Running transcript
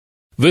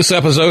This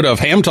episode of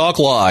Ham Talk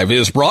Live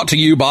is brought to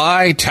you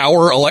by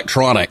Tower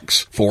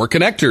Electronics. For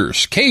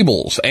connectors,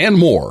 cables, and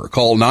more,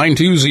 call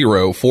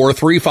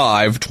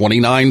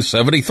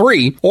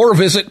 920-435-2973 or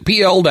visit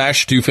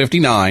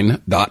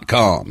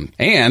pl-259.com.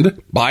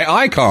 And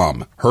by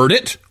ICOM. Heard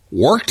it,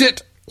 worked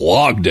it,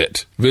 logged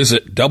it.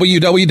 Visit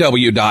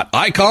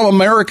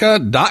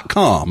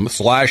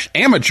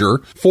www.icomamerica.com/amateur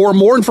for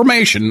more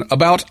information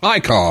about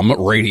ICOM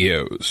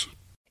radios.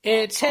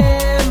 It's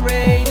Ham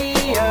Radio.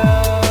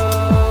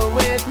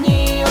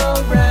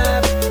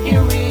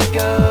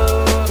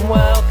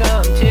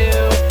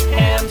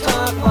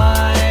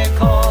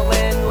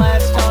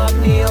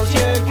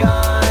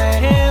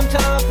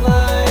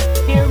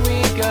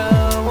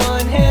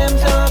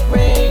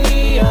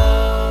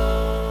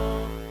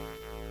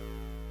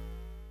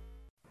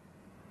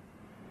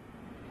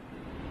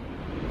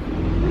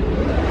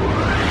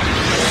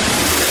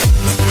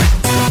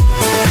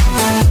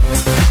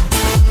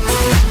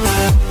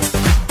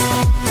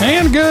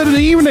 Good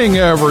evening,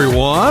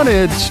 everyone.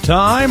 It's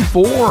time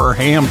for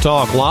Ham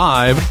Talk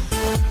Live,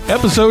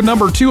 episode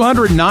number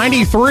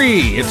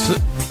 293. It's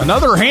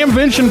another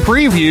Hamvention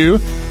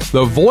preview,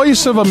 the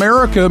Voice of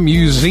America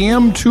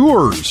Museum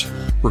Tours,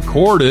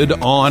 recorded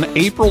on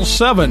April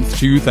 7th,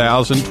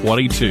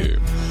 2022.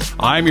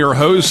 I'm your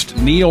host,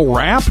 Neil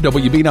Rapp,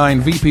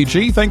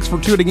 WB9VPG. Thanks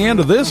for tuning in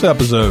to this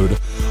episode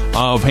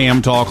of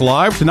Ham Talk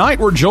Live. Tonight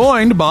we're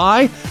joined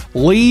by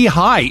Lee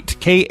Height,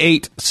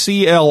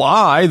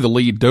 K8CLI, the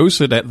lead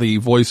docent at the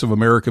Voice of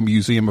America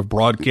Museum of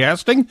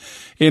Broadcasting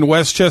in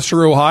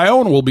Westchester, Ohio,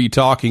 and we'll be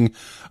talking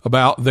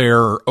about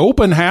their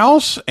open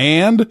house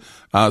and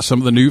some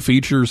of the new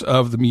features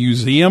of the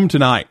museum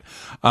tonight.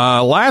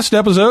 Last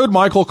episode,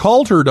 Michael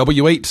Coulter,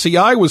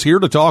 W8CI, was here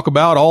to talk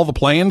about all the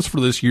plans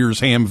for this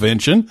year's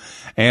Hamvention.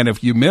 And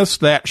if you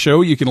missed that show,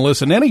 you can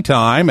listen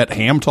anytime at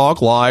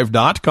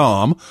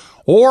hamtalklive.com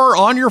or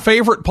on your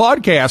favorite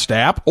podcast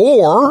app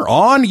or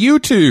on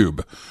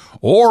YouTube.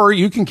 Or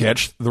you can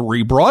catch the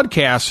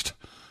rebroadcast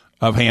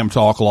of Ham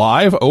Talk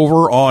Live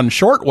over on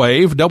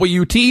shortwave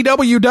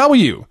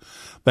WTWW.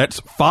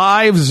 That's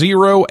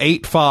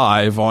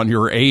 5085 on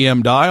your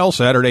AM dial,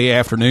 Saturday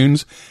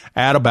afternoons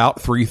at about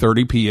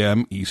 3:30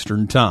 p.m.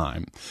 Eastern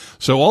Time.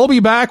 So I'll be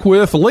back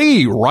with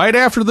Lee right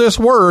after this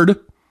word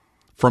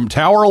from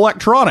Tower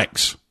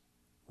Electronics,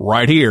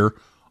 right here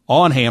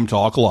on Ham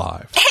Talk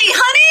Live. Hey,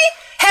 honey,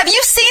 have you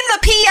seen the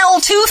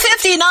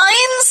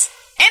PL259s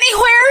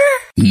anywhere?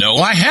 No,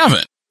 I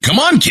haven't. Come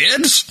on,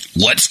 kids,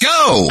 let's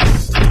go.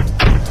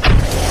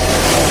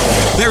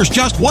 There's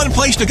just one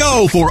place to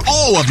go for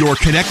all of your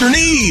connector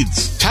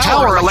needs.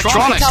 Tower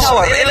Electronics.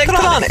 Tower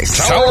Electronics.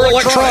 Tower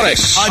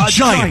Electronics. A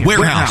giant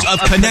warehouse of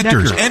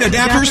connectors and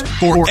adapters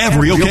for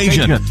every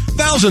occasion.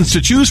 Thousands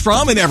to choose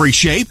from in every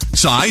shape,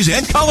 size,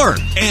 and color.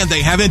 And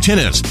they have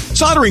antennas,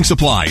 soldering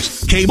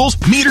supplies, cables,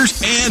 meters,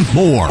 and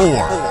more.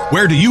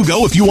 Where do you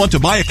go if you want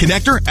to buy a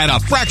connector at a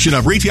fraction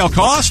of retail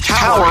cost?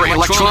 Tower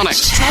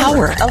Electronics.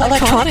 Tower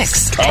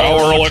Electronics.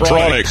 Tower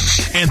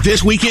Electronics. And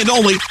this weekend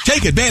only,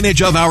 take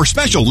advantage of our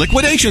special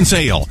liquidation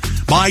sale.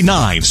 Buy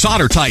 9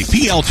 solder-type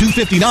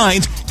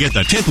PL259s, get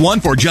the 10th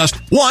one for just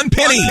 $1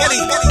 penny.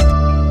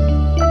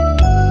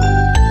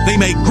 They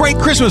make great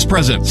Christmas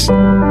presents.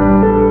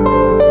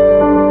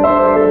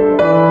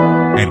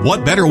 And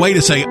what better way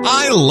to say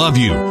I love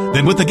you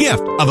than with the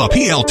gift of a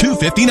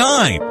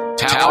PL259?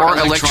 Tower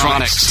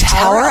Electronics.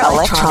 Tower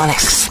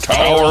Electronics.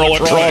 Tower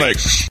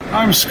Electronics.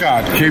 I'm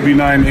Scott,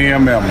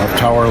 KB9AMM of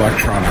Tower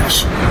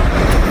Electronics.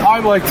 I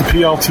like the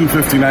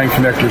PL259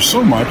 connector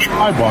so much,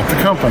 I bought the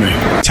company.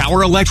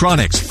 Tower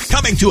Electronics,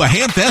 coming to a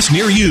Hamfest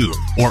near you,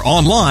 or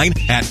online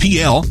at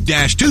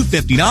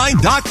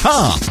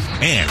pl-259.com.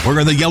 And we're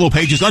in the yellow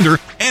pages under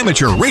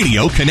Amateur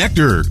Radio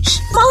Connectors.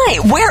 My,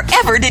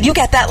 wherever did you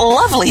get that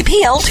lovely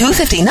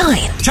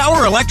PL259?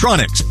 Tower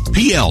Electronics,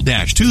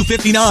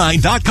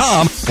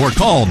 pl-259.com, or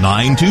call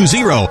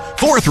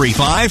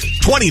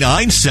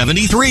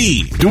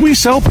 920-435-2973. Do we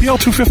sell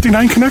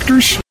PL259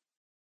 connectors?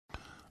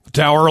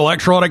 Tower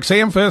Electronics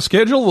Hamfest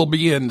schedule will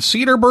be in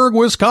Cedarburg,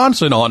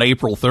 Wisconsin on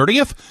April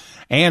 30th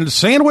and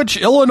Sandwich,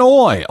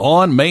 Illinois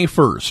on May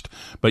 1st.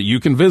 But you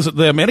can visit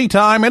them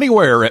anytime,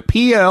 anywhere at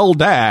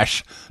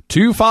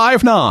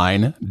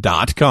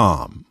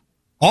pl-259.com.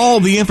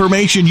 All the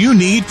information you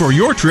need for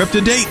your trip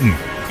to Dayton.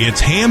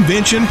 It's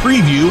Hamvention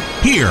Preview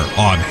here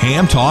on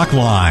Ham Talk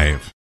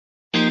Live.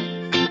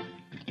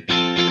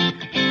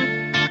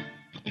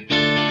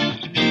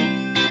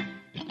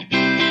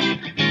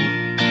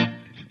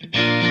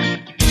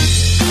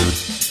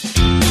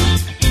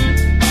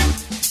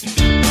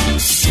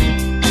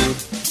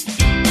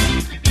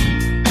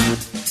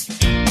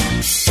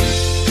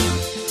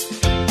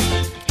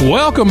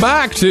 Welcome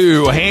back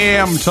to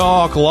Ham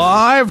Talk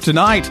Live.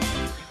 Tonight,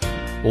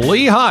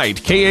 Lee Height,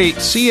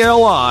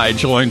 K8CLI,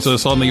 joins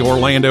us on the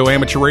Orlando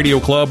Amateur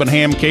Radio Club and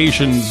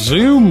Hamcation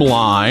Zoom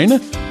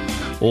line.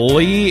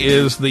 Lee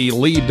is the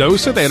lead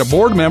docent and a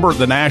board member at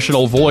the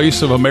National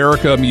Voice of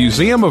America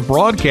Museum of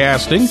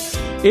Broadcasting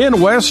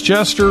in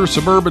Westchester,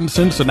 suburban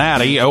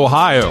Cincinnati,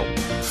 Ohio.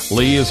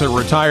 Lee is a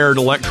retired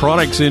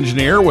electronics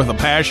engineer with a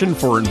passion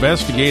for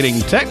investigating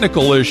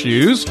technical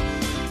issues,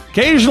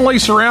 occasionally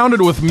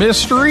surrounded with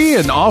mystery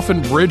and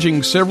often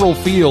bridging several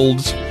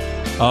fields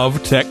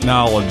of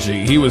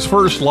technology. He was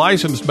first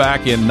licensed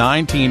back in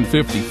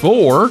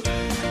 1954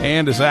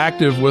 and is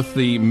active with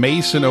the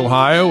Mason,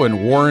 Ohio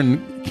and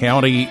Warren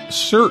County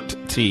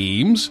CERT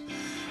teams.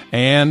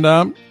 And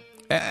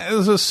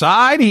as a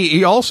side,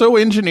 he also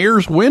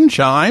engineers wind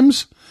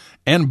chimes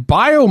and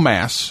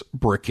biomass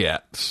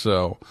briquettes.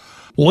 So,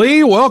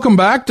 Lee, welcome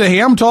back to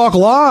Ham Talk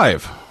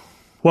Live.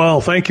 Well,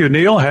 thank you,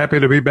 Neil.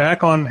 Happy to be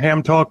back on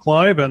Ham Talk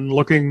Live and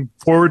looking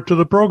forward to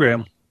the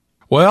program.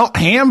 Well,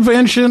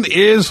 Hamvention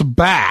is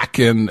back,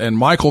 and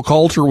Michael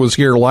Coulter was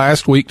here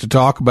last week to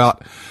talk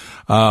about,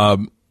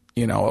 the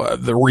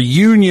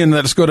reunion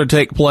that's going to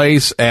take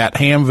place at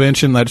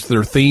Hamvention. That's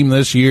their theme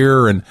this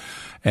year,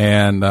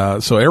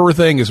 and so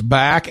everything is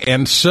back,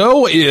 and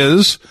so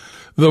is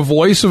the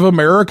Voice of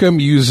America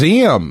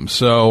Museum.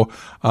 So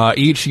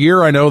each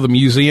year, I know the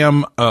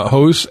museum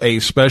hosts a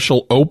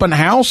special open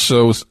house.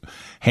 So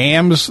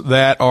hams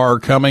that are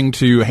coming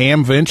to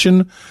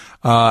Hamvention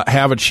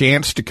have a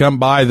chance to come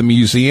by the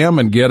museum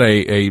and get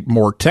a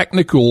more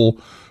technical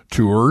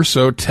tour.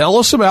 So tell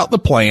us about the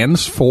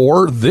plans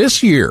for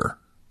this year.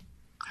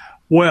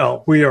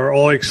 Well, we are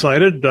all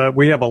excited.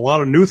 We have a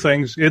lot of new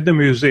things in the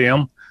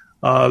museum.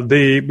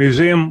 The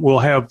museum will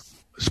have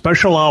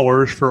special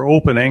hours for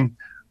opening.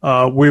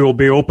 We will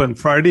be open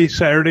Friday,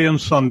 Saturday, and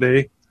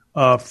Sunday.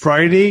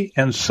 Friday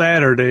and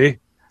Saturday,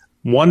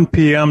 1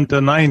 p.m.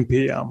 to 9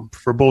 p.m.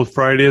 for both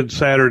Friday and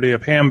Saturday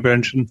of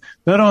Hamvention.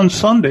 Then on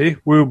Sunday,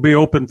 we will be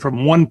open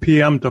from 1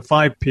 p.m. to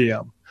 5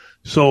 p.m.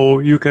 So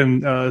you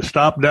can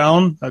stop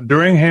down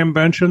during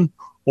Hamvention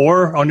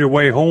or on your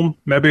way home,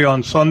 maybe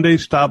on Sunday,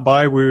 stop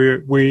by.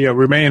 We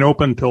remain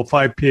open till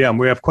 5 p.m.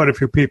 We have quite a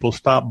few people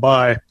stop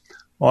by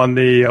on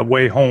the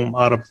way home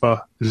out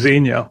of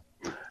Xenia.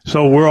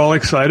 So we're all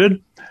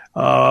excited.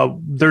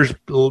 There's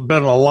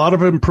been a lot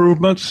of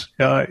improvements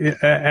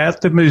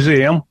at the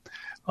museum.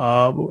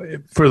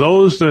 For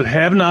those that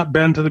have not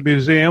been to the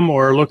museum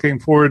or are looking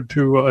forward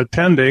to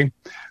attending,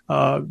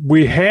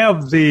 we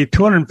have the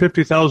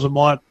 250,000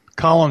 watt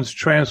Collins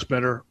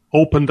transmitter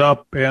opened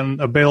up and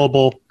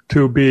available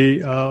to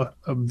be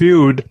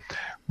viewed.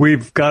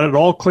 We've got it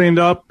all cleaned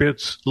up.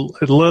 It's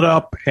lit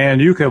up,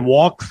 and you can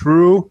walk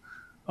through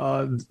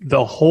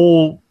the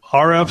whole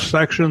RF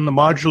section, the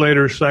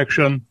modulator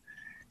section,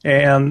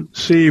 and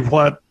see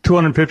what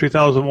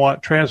 250,000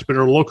 watt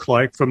transmitter looks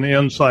like from the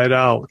inside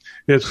out.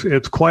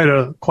 It's quite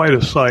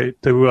a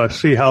sight to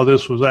see how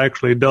this was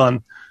actually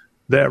done.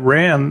 That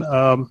ran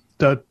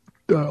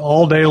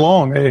all day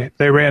long.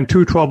 They ran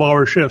 2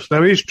 12-hour shifts.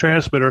 Now each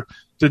transmitter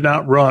did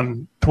not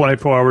run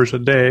 24 hours a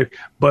day,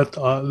 but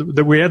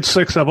we had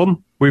 6 of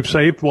them. We've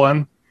saved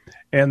one,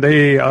 and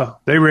they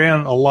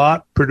ran a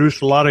lot,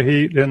 produced a lot of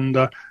heat,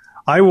 and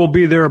I will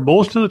be there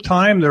most of the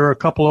time. There are a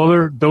couple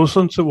other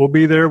docents that will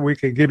be there. We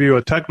can give you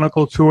a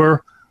technical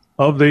tour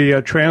of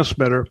the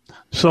transmitter.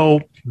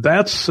 So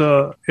that's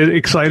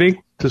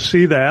exciting to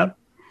see that.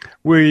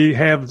 We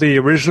have the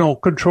original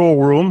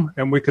control room,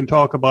 and we can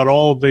talk about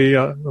all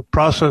the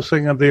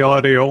processing of the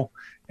audio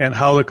and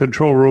how the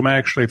control room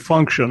actually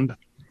functioned.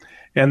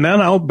 And then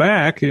out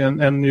back,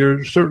 and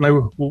you're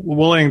certainly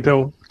willing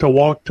to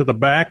walk to the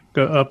back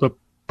of the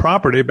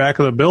property, back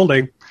of the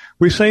building,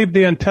 we saved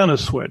the antenna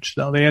switch.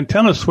 Now, the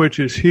antenna switch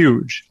is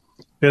huge.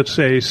 It's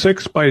a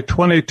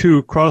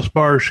 6x22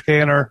 crossbar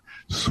scanner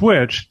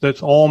switch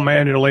that's all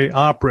manually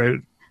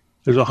operated.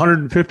 There's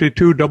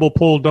 152 double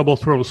pole, double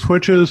throw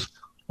switches,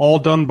 all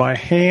done by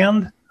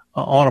hand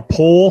on a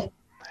pole.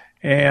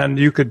 And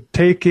you could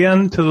take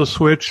into the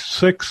switch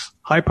 6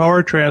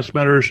 high-power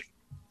transmitters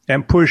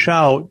and push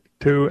out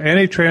to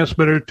any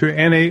transmitter to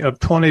any of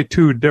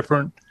 22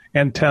 different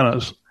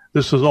antennas.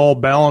 This is all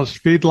balanced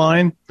feed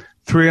line,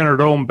 300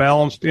 ohm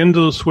balanced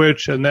into the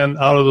switch and then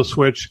out of the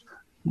switch.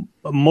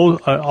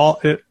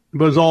 It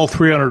was all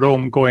 300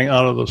 ohm going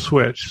out of the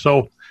switch.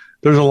 So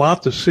there's a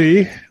lot to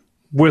see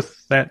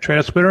with that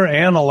transmitter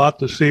and a lot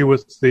to see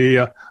with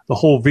the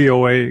whole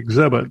VOA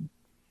exhibit.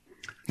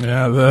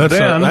 Yeah,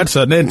 that's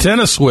an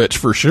antenna switch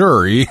for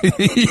sure. You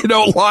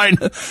don't line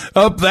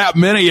up that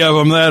many of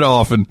them that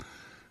often.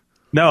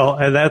 No,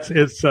 and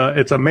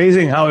it's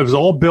amazing how it was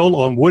all built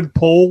on wood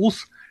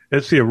poles.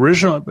 It's the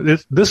original.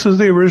 This is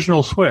the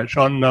original switch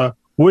on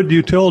wood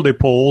utility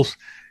poles,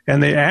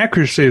 and the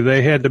accuracy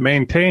they had to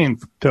maintain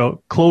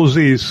to close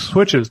these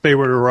switches. They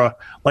were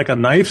like a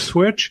knife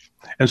switch,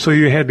 and so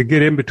you had to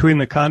get in between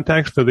the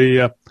contacts for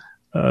the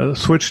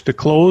switch to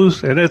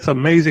close. And it's an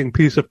amazing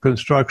piece of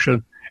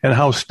construction and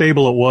how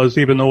stable it was,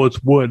 even though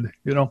it's wood.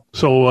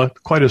 So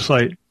quite a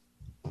sight.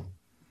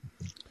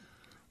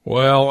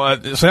 Well,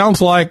 it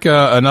sounds like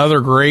another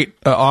great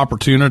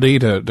opportunity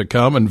to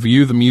come and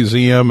view the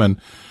museum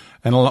and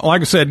like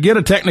I said, get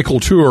a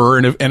technical tour.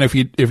 And if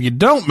you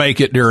don't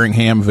make it during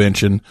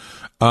Hamvention,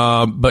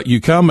 but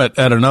you come at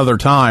another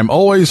time,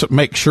 always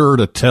make sure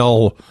to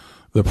tell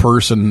the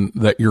person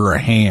that you're a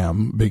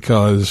ham,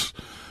 because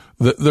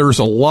there's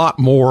a lot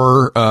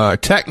more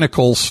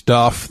technical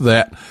stuff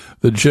that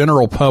the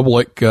general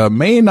public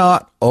may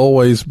not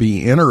always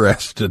be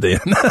interested in.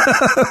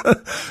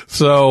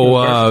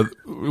 So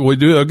we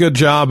do a good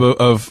job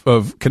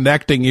of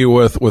connecting you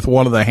with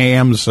one of the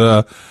hams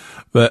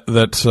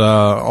that's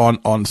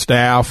on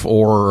staff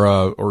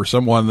or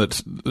someone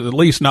that's at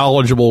least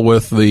knowledgeable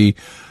with the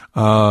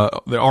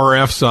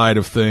RF side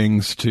of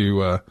things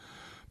to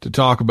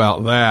talk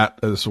about that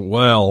as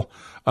well.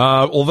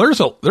 Well, there's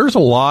a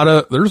lot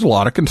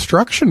of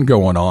construction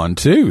going on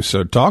too.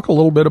 So talk a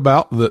little bit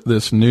about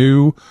this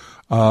new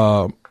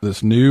part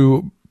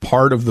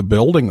of the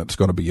building that's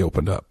going to be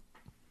opened up.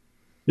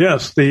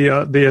 Yes,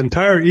 the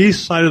entire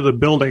east side of the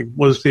building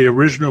was the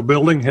original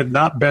building, had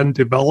not been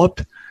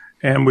developed,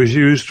 and was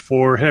used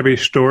for heavy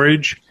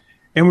storage.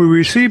 And we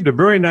received a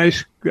very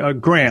nice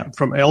grant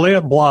from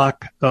Elliott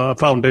Block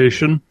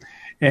Foundation,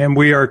 and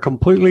we are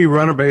completely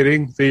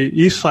renovating the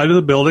east side of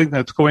the building.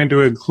 That's going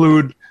to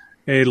include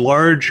a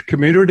large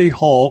community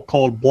hall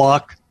called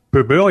Block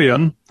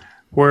Pavilion,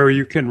 where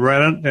you can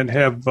rent it and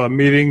have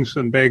meetings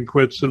and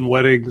banquets and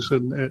weddings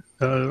and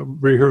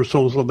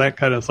rehearsals and that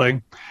kind of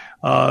thing.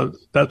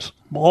 That's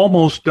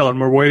almost done.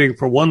 We're waiting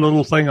for one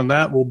little thing, and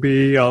that will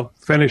be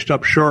finished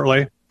up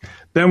shortly.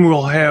 Then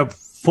we'll have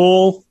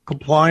full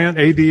compliant,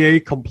 ADA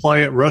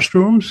compliant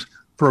restrooms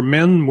for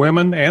men,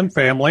 women, and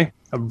family.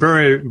 A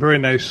very, very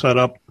nice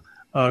setup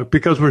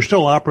because we're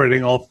still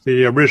operating off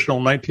the original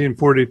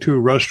 1942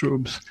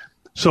 restrooms.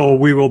 So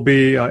we will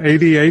be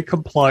ADA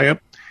compliant,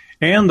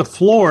 and the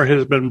floor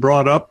has been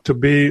brought up to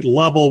be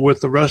level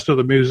with the rest of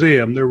the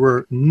museum. There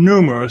were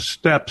numerous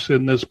steps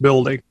in this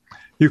building.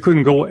 You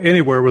couldn't go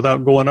anywhere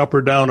without going up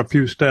or down a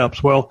few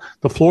steps. Well,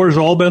 the floor has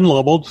all been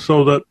leveled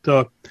so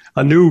that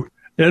a new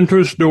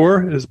entrance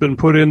door has been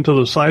put into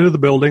the side of the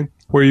building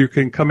where you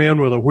can come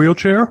in with a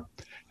wheelchair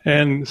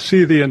and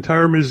see the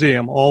entire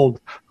museum all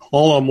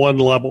on one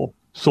level.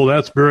 So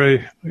that's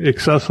very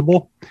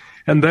accessible.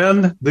 And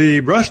then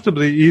the rest of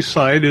the east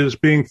side is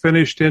being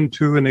finished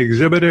into an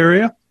exhibit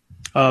area.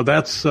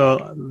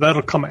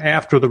 That'll come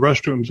after the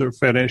restrooms are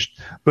finished,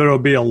 but it'll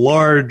be a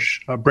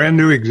large, brand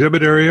new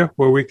exhibit area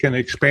where we can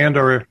expand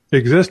our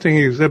existing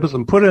exhibits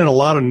and put in a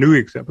lot of new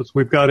exhibits.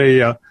 We've got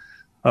a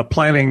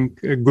planning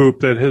group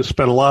that has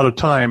spent a lot of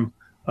time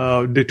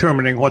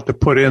determining what to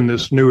put in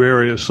this new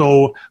area.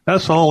 So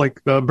that's all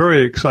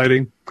very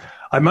exciting.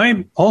 I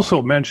might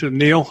also mention,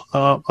 Neil,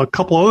 a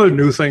couple other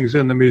new things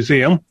in the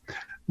museum.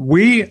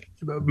 We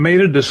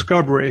made a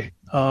discovery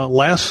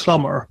last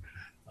summer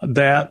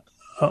that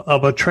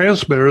of a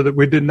transmitter that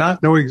we did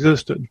not know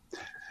existed.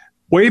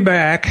 Way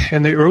back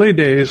in the early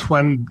days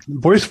when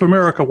Voice of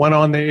America went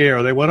on the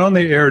air, they went on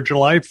the air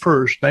July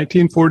 1st,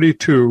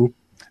 1942,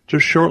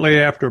 just shortly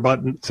after,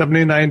 about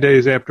 79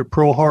 days after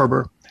Pearl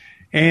Harbor.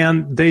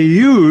 And they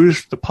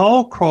used the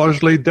Powell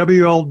Crosley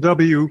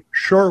WLW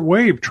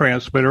shortwave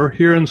transmitter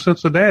here in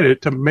Cincinnati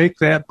to make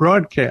that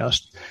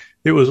broadcast.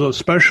 It was a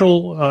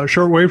special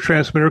shortwave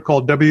transmitter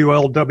called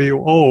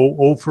WLWO,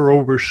 O for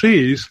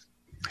overseas.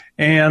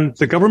 And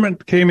the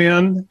government came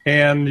in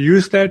and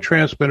used that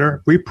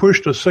transmitter. We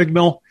pushed a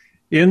signal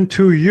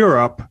into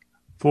Europe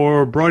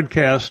for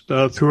broadcast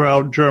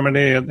throughout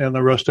Germany and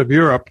the rest of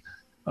Europe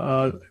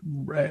on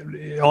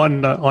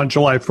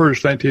July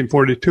 1st,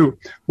 1942.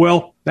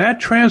 Well,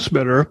 that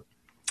transmitter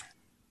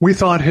we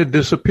thought had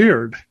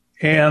disappeared.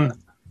 And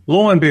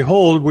lo and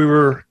behold, we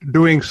were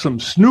doing some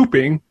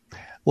snooping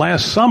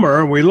last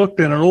summer. We looked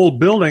in an old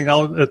building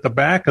out at the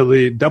back of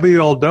the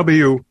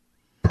WLW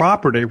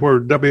property where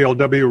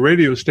WLW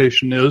radio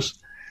station is,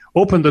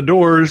 opened the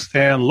doors,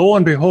 and lo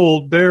and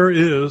behold, there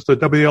is the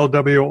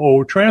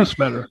WLWO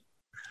transmitter.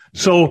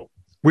 So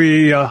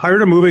we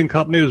hired a moving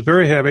company. It was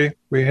very heavy.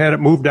 We had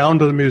it moved down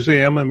to the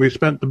museum, and we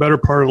spent the better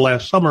part of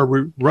last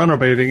summer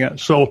renovating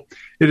it. So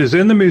it is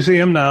in the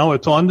museum now.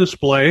 It's on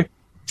display,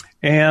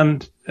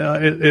 and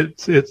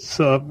it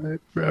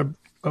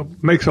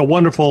makes a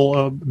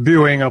wonderful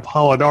viewing of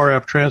how an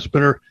RF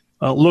transmitter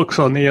looks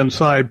on the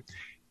inside.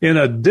 In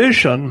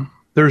addition,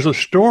 there's a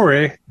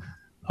story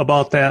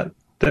about that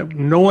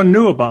no one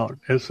knew about.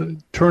 As it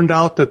turned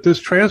out that this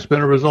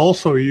transmitter was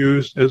also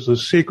used as a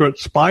secret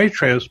spy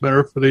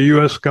transmitter for the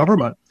U.S.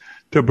 government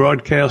to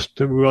broadcast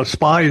to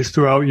spies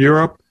throughout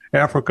Europe,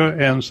 Africa,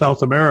 and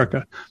South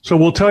America. So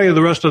we'll tell you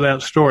the rest of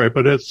that story,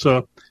 but it's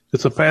a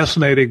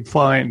fascinating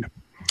find.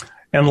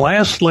 And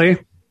lastly,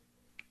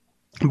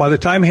 by the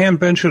time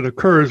Hamvention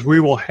occurs, we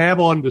will have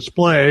on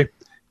display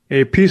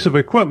a piece of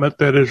equipment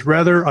that is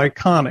rather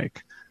iconic.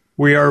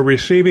 We are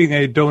receiving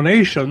a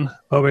donation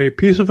of a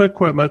piece of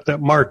equipment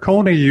that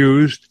Marconi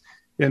used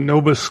in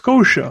Nova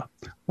Scotia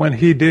when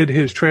he did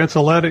his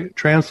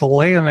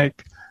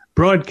transatlantic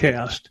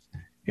broadcast.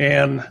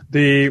 And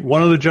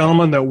one of the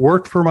gentlemen that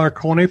worked for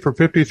Marconi for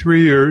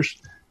 53 years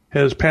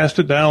has passed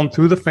it down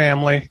through the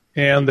family,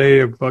 and they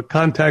have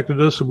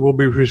contacted us, and we'll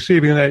be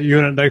receiving that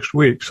unit next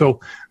week. So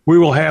we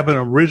will have an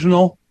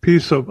original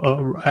piece of,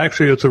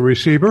 actually it's a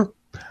receiver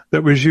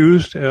that was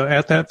used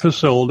at that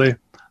facility.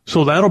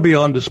 So that'll be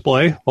on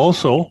display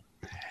also.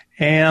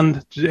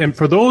 And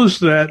for those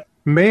that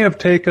may have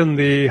taken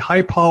the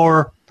high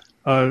power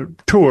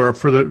tour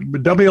for the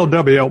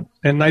WLW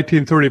in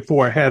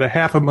 1934. It had a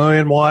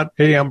 500,000 watt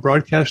AM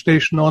broadcast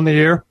station on the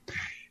air,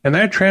 and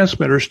that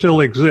transmitter still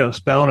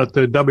exists down at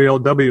the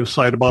WLW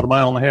site about 1.5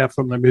 miles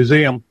from the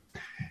museum.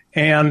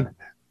 And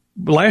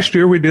last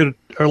year we did,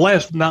 or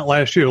not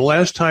last year,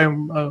 last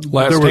time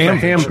there was a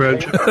ham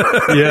bridge.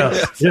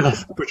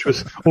 yes, which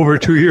was over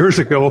 2 years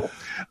ago.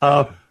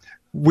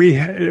 We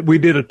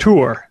did a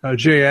tour.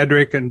 Jay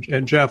Adrick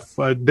and Jeff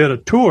did a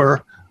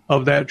tour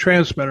of that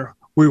transmitter.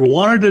 We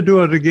wanted to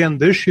do it again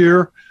this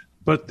year,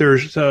 but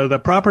there's the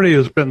property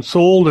has been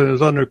sold and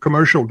is under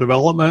commercial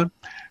development,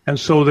 and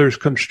so there's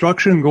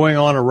construction going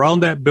on around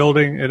that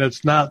building, and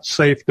it's not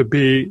safe to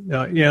be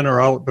in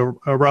or out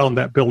around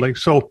that building.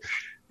 So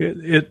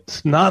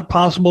it's not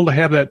possible to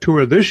have that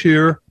tour this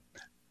year,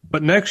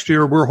 but next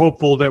year we're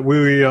hopeful that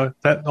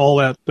that all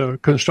that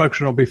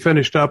construction will be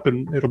finished up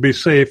and it'll be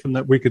safe, and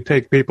that we could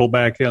take people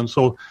back in.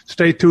 So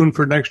stay tuned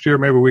for next year.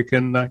 Maybe we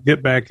can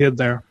get back in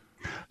there.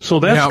 So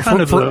that's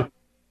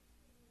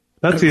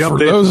that's the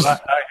update I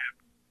have.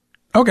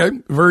 Okay,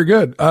 very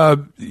good.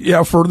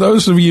 For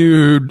those of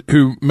you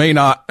who may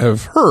not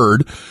have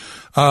heard,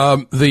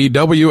 the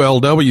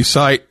WLW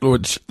site,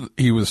 which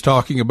he was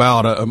talking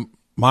about 1.5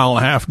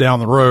 miles down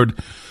the road,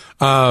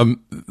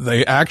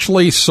 they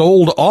actually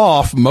sold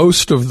off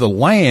most of the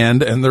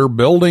land and they're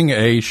building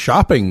a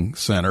shopping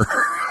center.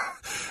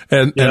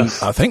 And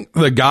I think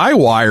the guy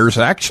wires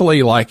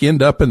actually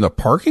end up in the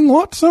parking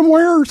lot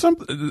somewhere or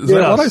something. Is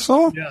that what I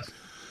saw?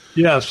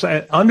 Yes.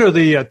 Under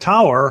the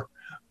tower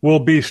will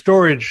be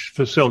storage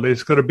facilities.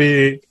 It's going to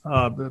be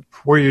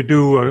where you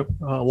do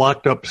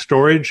locked up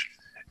storage,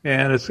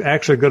 and it's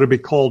actually going to be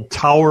called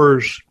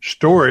Towers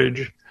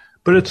Storage.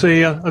 But it's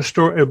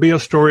it'll be a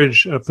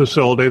storage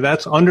facility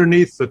that's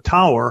underneath the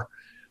tower,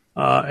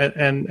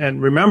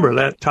 and remember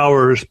that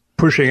tower is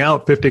pushing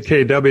out 50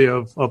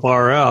 kW of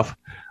RF.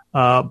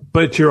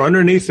 But you're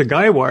underneath the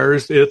guy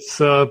wires. It's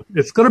going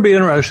to be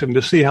interesting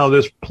to see how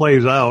this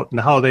plays out and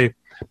how they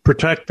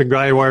protect the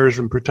guy wires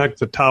and protect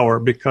the tower,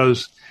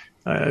 because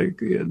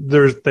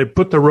they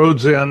put the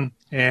roads in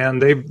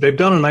and they've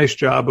done a nice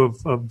job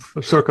of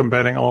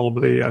circumventing all of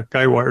the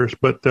guy wires.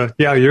 But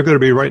you're going to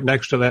be right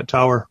next to that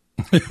tower.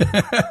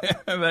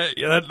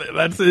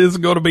 That is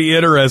going to be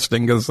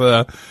interesting, because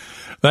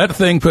that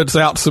thing puts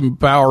out some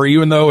power,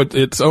 even though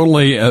it's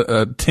only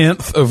a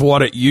tenth of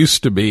what it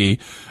used to be.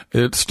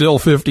 It's still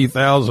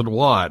 50,000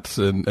 watts,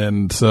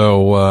 and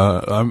so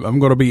I'm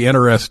going to be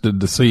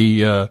interested to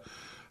see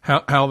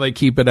how they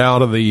keep it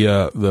out of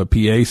the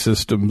PA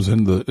systems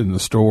in the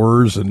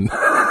stores and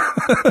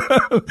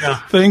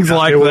things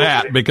like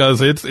that, because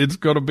it's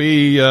going to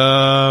be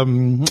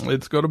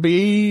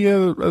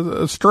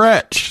a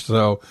stretch.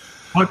 So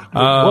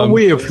what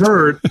we have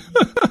heard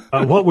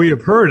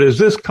is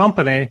this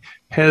company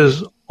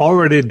has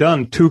already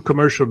done 2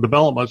 commercial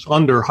developments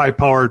under high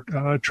power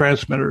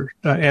transmitter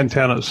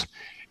antennas,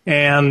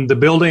 and the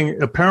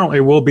building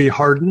apparently will be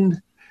hardened,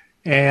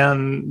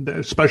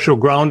 and special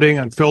grounding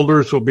and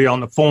filters will be on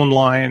the phone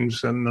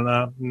lines and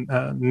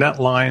net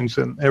lines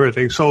and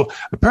everything. So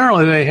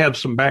apparently they have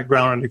some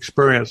background and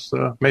experience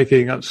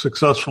making it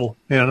successful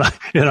in a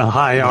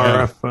high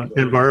RF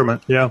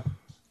environment. Yeah.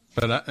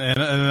 But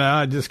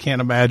I just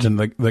can't imagine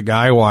the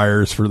guy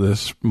wires for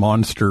this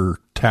monster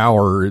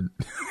tower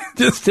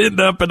just end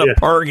up in a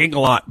parking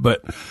lot.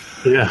 But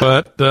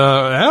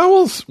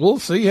we'll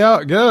see how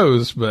it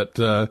goes. But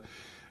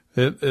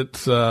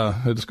it's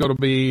going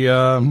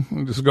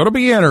to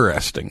be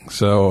interesting.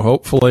 So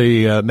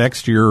hopefully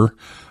next year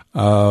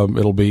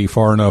it'll be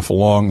far enough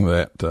along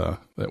that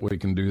we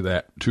can do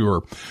that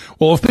tour.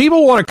 Well, if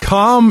people want to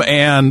come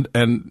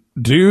and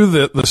do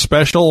the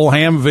special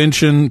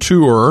Hamvention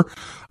tour.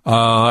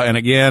 And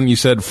again, you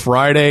said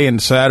Friday and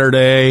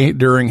Saturday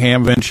during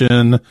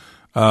Hamvention,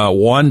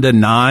 1 to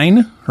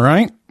 9,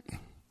 right?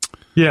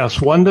 Yes,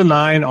 1 to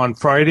 9 on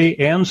Friday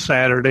and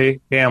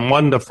Saturday, and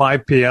 1 to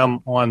 5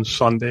 p.m. on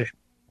Sunday.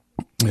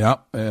 Yeah,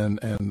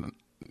 and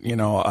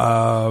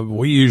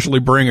we usually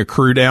bring a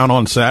crew down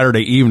on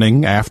Saturday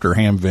evening after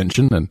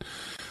Hamvention, and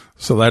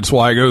so that's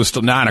why it goes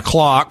to 9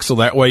 o'clock, so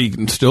that way you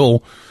can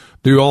still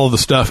do all the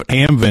stuff at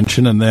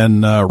Hamvention and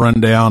then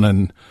run down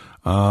and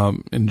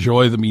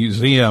enjoy the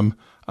museum.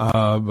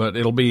 But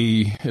it'll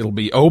be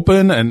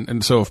open.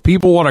 And so if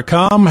people want to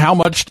come, how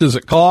much does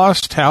it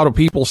cost? How do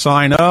people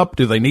sign up?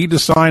 Do they need to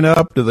sign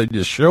up? Do they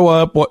just show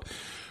up?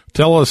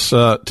 Tell us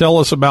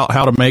about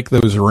how to make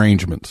those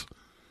arrangements.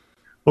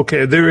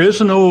 Okay. There is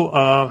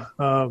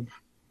no,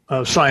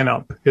 sign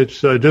up.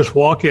 It's just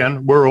walk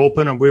in. We're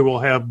open, and we will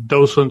have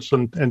docents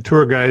and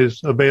tour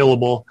guides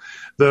available.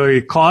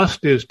 The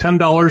cost is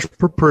 $10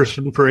 per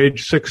person for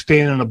age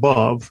 16 and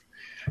above.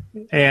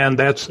 And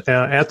that's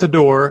at the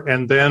door,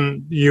 and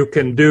then you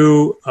can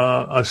do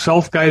a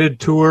self-guided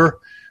tour.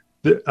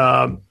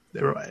 The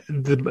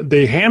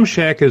Ham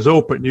Shack is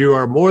open. You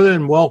are more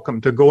than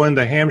welcome to go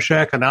into Ham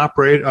Shack and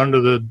operate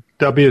under the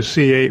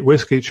WC8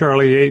 Whiskey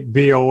Charlie 8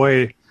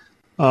 VOA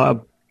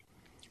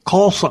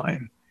call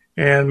sign.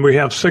 And we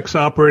have 6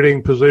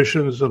 operating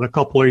positions and a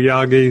couple of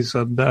Yagis,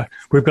 and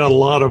we've got a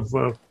lot of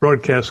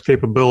broadcast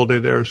capability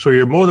there. So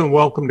you're more than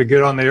welcome to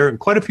get on the air, and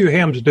quite a few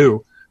hams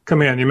do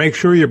come in. You make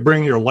sure you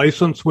bring your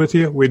license with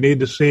you. We need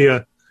to see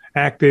a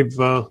active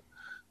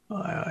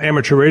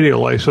amateur radio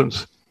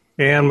license.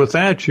 And with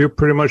that, you'll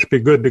pretty much be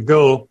good to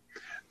go.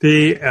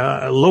 The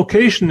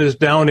location is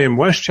down in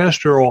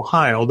Westchester,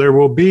 Ohio. There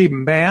will be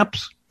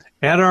maps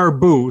at our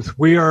booth.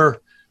 We are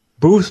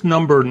booth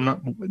number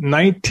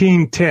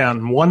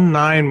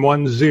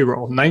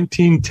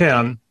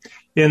 1910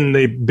 in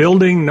the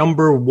building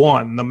number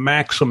 1, the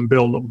Maxim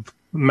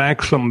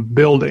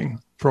building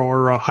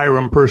for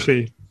Hiram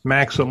Percy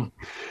Maxim.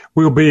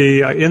 We'll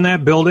be in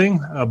that building,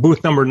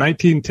 booth number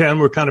 1910.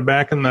 We're kind of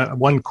back in the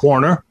one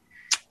corner.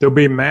 There'll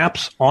be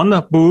maps on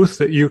the booth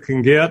that you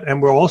can get,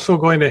 and we're also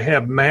going to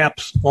have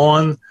maps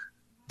on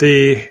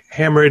the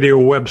ham radio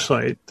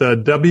website,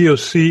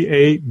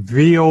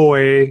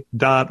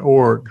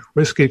 WC8VOA.org,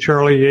 Whiskey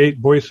Charlie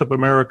 8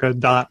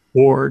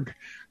 voiceofamerica.org.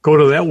 Go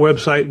to that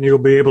website and you'll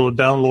be able to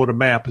download a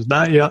map.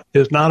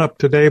 It's not up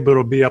today, but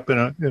it'll be up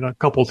in a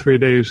couple, 3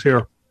 days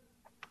here.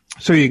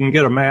 So you can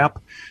get a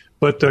map.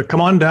 But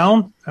come on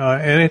down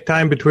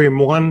anytime between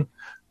 1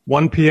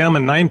 p.m.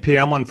 and 9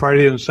 p.m. on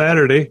Friday and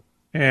Saturday,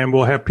 and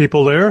we'll have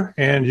people there.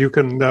 And you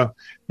can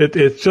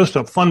it's just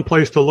a fun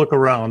place to look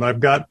around.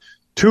 I've got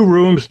 2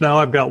 rooms now.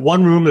 I've got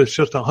one room that's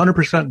just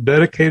 100%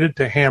 dedicated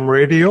to ham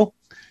radio.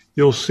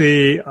 You'll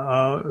see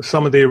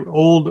some of the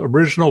old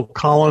original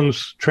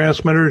Collins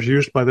transmitters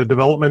used by the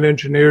development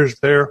engineers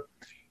there.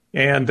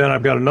 And then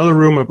I've got another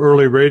room of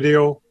early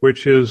radio,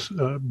 which is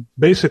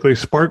basically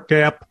Spark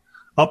Gap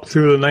up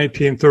through the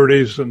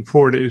 1930s and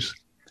 40s.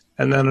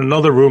 And then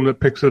another room that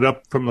picks it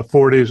up from the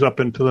 40s up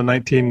into the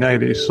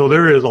 1990s. So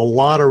there is a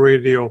lot of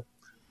radio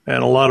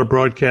and a lot of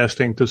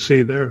broadcasting to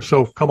see there.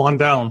 So come on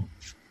down.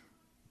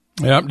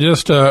 Yep,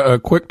 just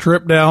a quick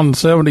trip down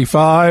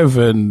 75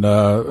 and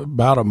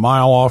about a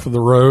mile off of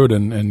the road,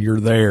 and you're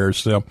there.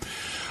 So,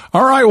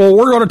 all right, well,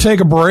 we're going to take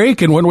a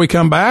break, and when we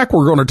come back,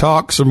 we're going to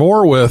talk some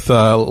more with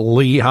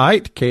Lee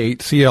Height,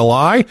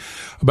 KHCLI,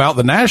 about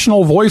the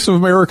National Voice of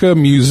America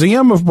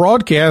Museum of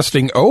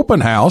Broadcasting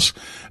open house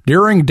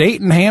during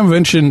Dayton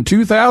Hamvention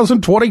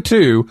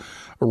 2022,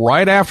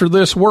 right after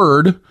this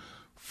word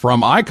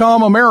from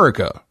ICOM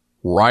America,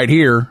 right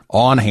here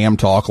on Ham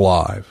Talk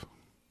Live.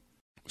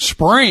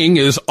 Spring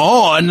is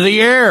on the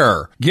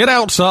air. Get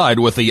outside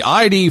with the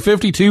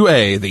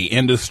ID52A, the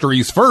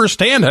industry's first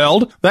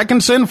handheld that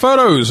can send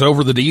photos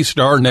over the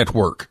D-Star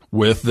network.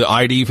 With the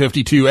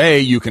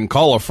ID52A, you can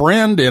call a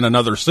friend in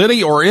another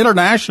city or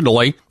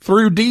internationally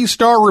through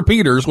D-Star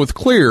repeaters with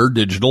clear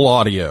digital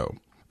audio.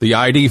 The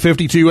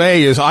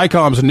ID52A is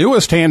ICOM's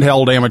newest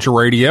handheld amateur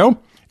radio.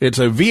 It's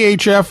a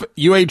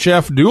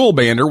VHF-UHF dual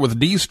bander with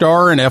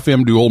D-Star and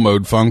FM dual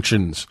mode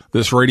functions.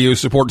 This radio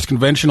supports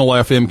conventional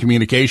FM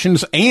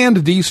communications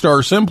and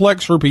D-Star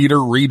simplex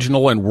repeater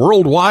regional and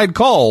worldwide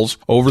calls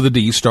over the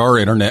D-Star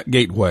Internet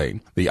Gateway.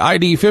 The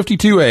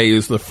ID52A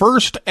is the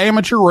first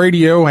amateur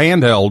radio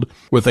handheld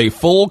with a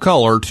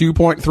full-color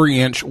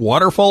 2.3-inch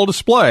waterfall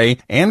display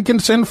and can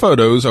send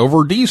photos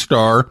over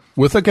D-Star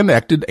with a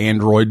connected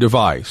Android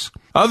device.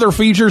 Other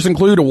features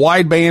include a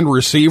wideband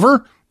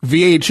receiver,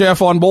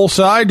 VHF on both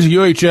sides,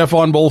 UHF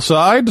on both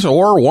sides,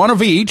 or one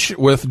of each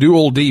with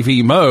dual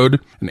DV mode,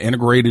 an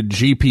integrated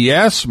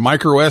GPS,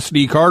 micro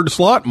SD card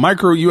slot,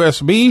 micro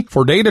USB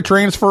for data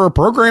transfer,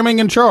 programming,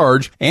 and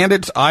charge, and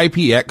it's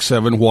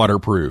IPX7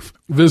 waterproof.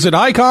 Visit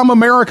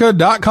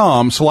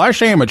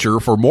ICOMAmerica.com/amateur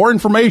for more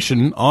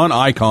information on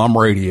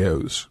ICOM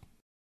radios.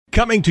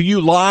 Coming to you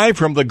live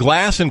from the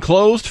glass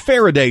enclosed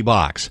Faraday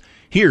box,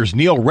 here's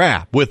Neil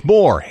Rapp with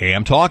more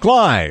Ham Talk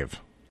Live.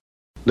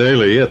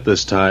 Daily at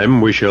this time,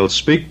 we shall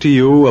speak to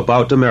you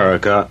about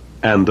America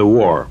and the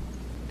war.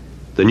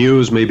 The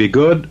news may be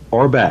good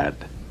or bad.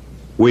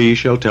 We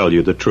shall tell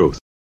you the truth.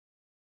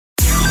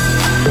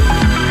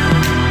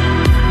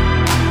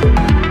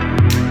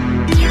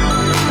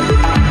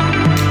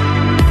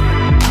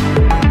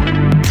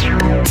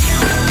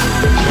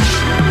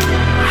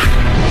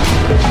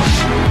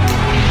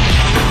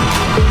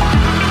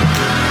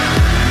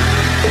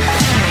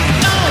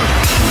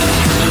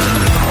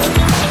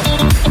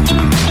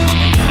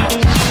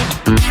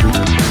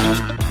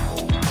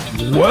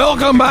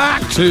 Welcome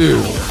back to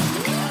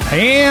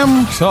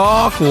Ham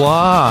Talk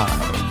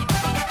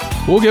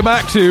Live. We'll get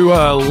back to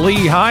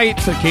Lee Height,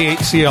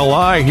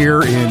 KHCLI,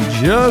 here in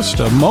just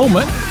a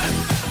moment.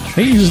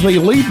 He's the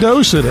lead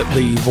docent at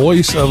the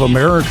Voice of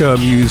America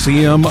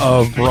Museum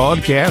of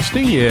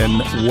Broadcasting in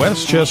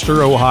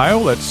Westchester,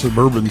 Ohio. That's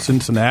suburban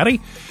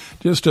Cincinnati.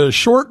 Just a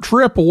short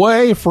trip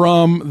away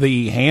from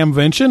the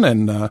Hamvention,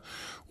 and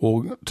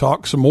we'll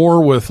talk some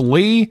more with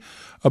Lee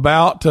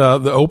about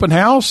the open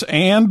house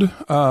and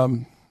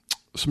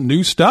some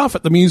new stuff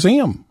at the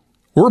museum.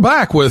 We're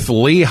back with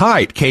Lee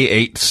Height,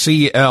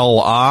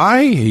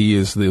 KHCLI. He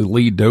is the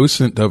lead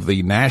docent of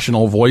the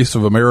National Voice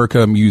of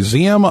America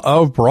Museum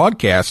of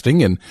Broadcasting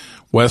in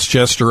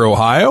Westchester,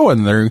 Ohio,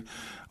 and they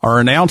are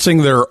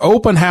announcing their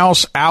open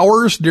house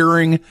hours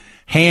during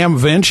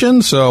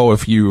Hamvention. So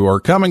if you are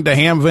coming to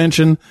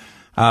Hamvention,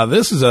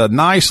 this is a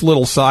nice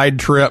little side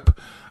trip,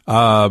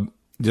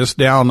 just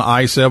down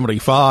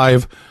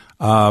I-75,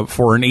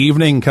 for an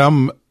evening.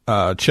 Come,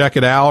 check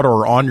it out,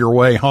 or on your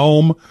way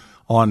home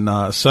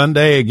on,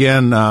 Sunday.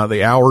 Again,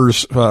 the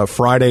hours,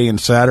 Friday and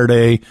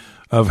Saturday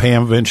of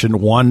Hamvention,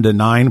 1 to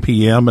 9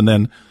 p.m. and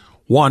then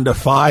 1 to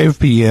 5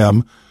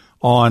 p.m.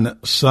 on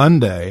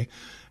Sunday.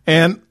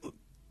 And,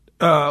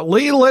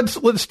 Lee,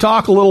 let's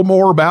talk a little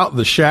more about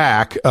the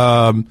Shack.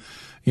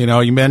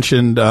 You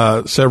mentioned,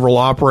 several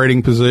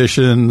operating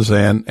positions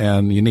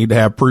and you need to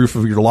have proof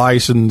of your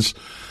license.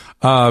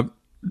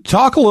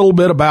 Talk a little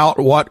bit about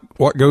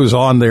what goes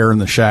on there in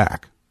the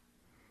Shack.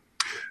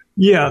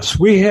 Yes,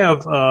 we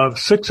have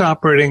 6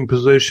 operating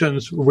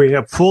positions. We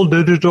have full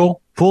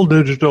digital,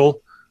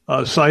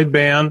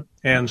 sideband,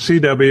 and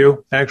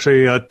CW.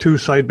 Actually, 2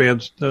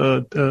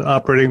 sideband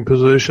operating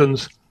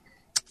positions,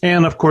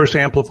 and of course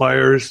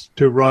amplifiers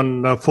to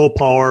run full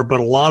power. But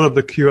a lot of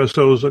the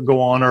QSOs that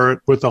go on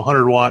are with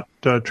 100-watt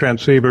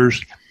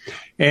transceivers.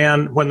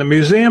 And when the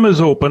museum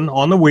is open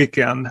on the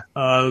weekend,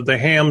 the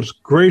hams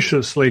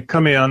graciously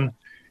come in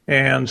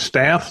and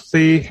staff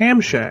the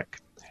Ham Shack.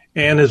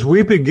 And as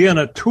we begin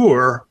a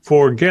tour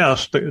for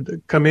guests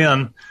that come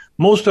in,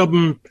 most of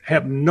them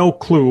have no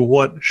clue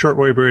what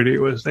shortwave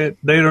radio is.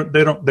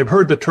 They've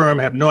heard the term,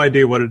 have no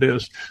idea what it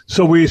is.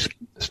 So we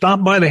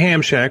stop by the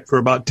Ham Shack for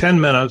about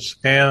 10 minutes,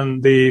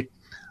 and the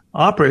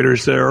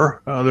operators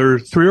there, there are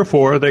 3 or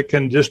 4 that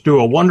can just do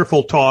a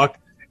wonderful talk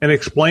and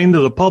explain to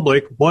the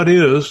public what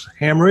is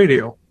ham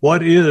radio,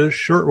 what is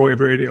shortwave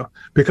radio,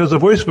 because the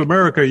Voice of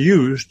America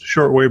used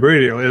shortwave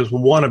radio as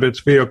one of its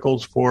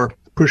vehicles for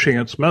pushing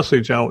its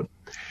message out.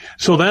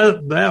 So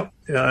that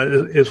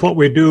is what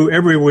we do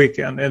every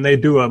weekend, and they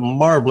do a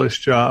marvelous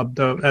job.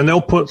 And they'll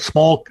put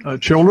small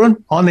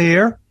children on the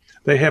air.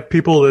 They have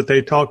people that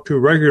they talk to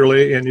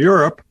regularly in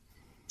Europe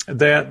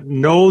that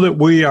know that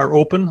we are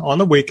open on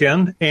the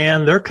weekend,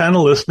 and they're kind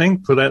of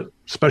listening for that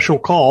special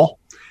call.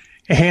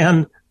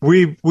 And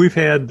we've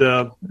had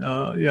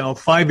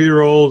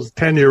 5-year-olds,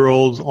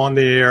 10-year-olds on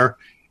the air,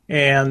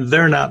 and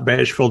they're not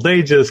bashful.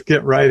 They just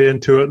get right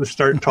into it and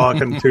start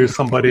talking to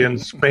somebody in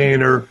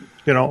Spain or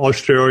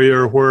Australia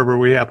or wherever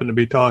we happen to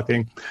be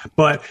talking.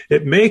 But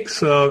it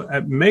makes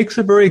a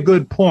very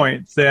good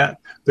point that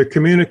the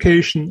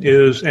communication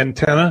is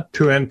antenna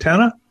to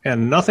antenna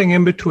and nothing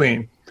in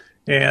between.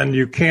 And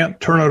you can't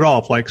turn it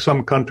off like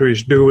some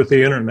countries do with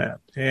the internet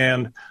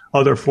and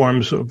other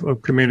forms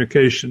of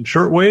communication.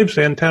 Shortwaves,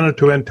 antenna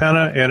to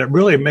antenna, and it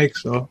really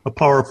makes a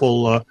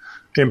powerful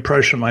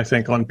impression, I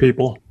think, on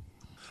people.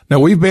 Now,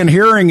 we've been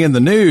hearing in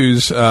the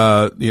news,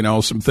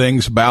 some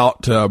things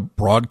about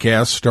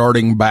broadcasts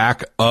starting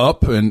back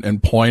up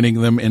and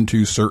pointing them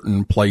into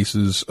certain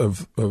places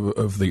of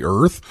the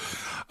earth.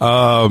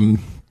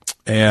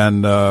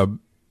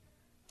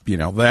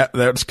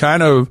 That's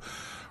kind of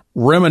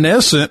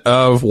reminiscent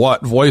of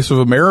what Voice of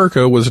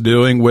America was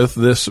doing with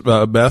this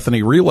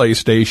Bethany relay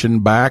station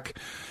back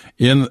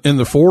in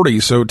the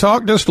 40s. So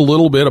talk just a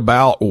little bit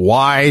about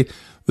why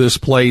this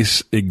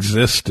place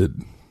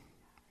existed.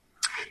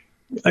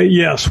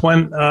 Yes,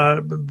 when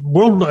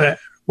World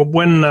War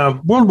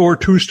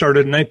II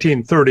started in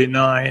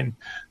 1939,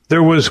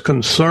 there was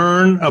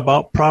concern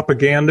about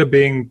propaganda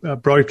being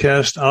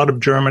broadcast out of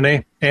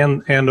Germany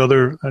and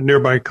other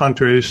nearby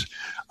countries.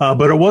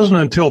 But it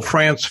wasn't until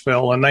France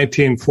fell in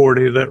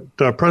 1940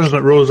 that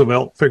President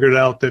Roosevelt figured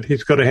out that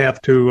he's going to have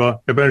to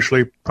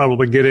eventually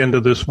probably get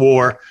into this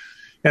war.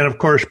 And, of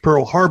course,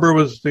 Pearl Harbor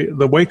was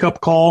the wake-up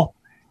call.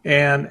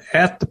 And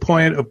at the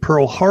point of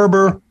Pearl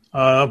Harbor,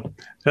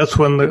 that's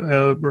when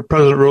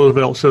President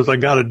Roosevelt says, I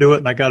got to do it,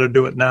 and I got to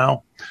do it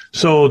now.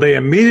 So they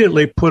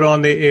immediately put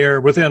on the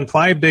air within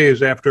 7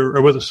 days after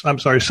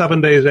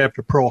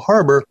Pearl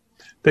Harbor.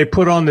 They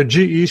put on the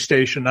GE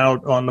station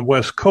out on the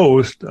West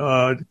Coast,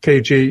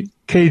 KGEI.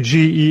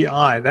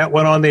 That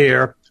went on the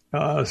air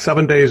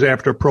 7 days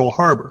after Pearl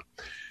Harbor.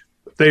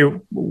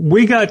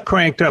 We got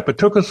cranked up. It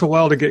took us a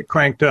while to get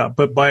cranked up,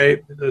 but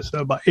by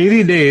about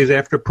 80 days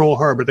after Pearl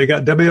Harbor, they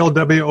got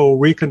WLWO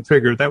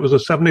reconfigured. That was a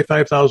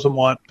 75,000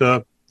 watt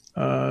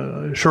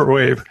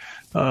shortwave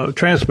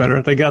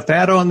transmitter. They got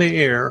that on the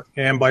air,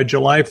 and by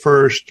July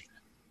 1st,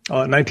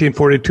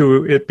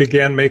 1942, it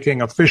began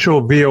making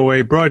official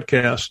VOA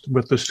broadcasts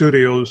with the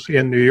studios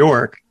in New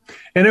York,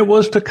 and it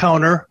was to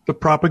counter the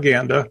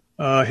propaganda.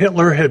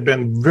 Hitler had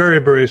been very,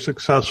 very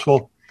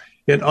successful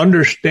in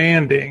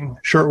understanding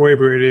shortwave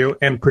radio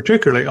and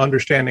particularly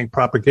understanding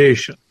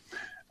propagation.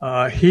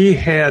 He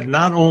had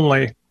not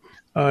only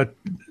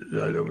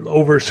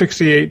over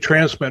 68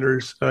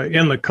 transmitters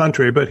in the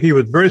country, but he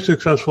was very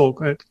successful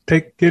at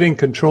getting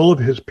control of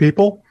his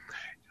people.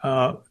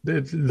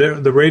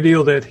 The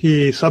radio that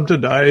he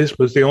subsidized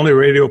was the only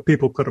radio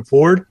people could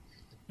afford,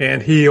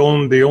 and he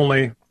owned the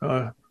only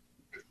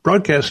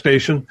broadcast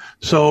station.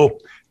 So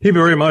he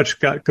very much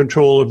got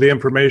control of the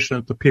information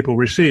that the people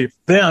received.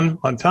 Then,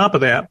 on top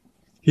of that,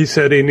 he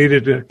said he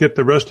needed to get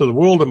the rest of the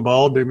world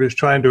involved. He was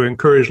trying to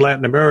encourage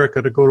Latin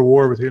America to go to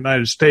war with the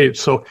United States.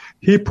 So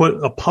he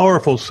put a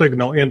powerful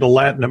signal into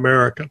Latin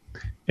America.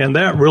 And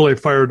that really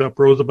fired up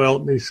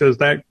Roosevelt. And he says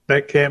that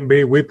can't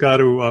be. We've got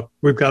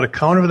to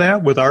counter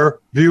that with our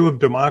view of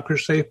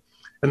democracy.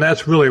 And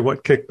that's really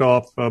what kicked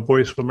off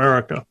Voice of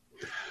America.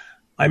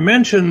 I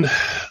mentioned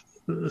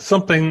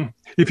something.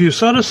 If you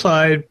set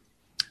aside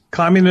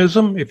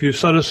communism, if you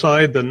set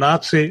aside the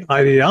Nazi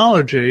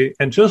ideology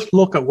and just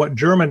look at what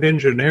German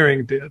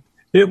engineering did,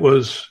 it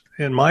was,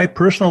 in my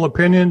personal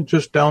opinion,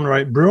 just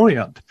downright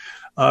brilliant.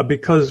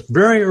 Because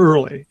very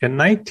early in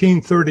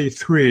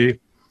 1933,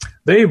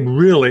 they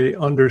really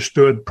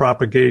understood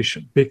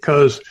propagation,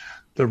 because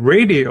the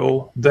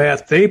radio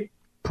that they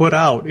put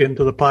out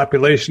into the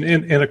population,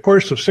 in a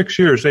course of 6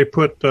 years, they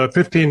put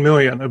 15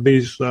 million of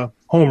these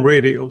home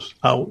radios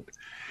out.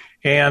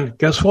 And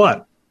guess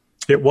what?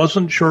 It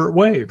wasn't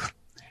shortwave.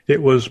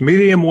 It was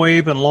medium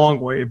wave and long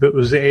wave. It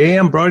was the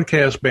AM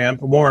broadcast band,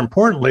 but more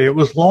importantly, it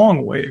was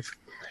long wave.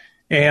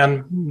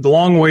 And the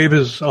long wave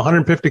is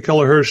 150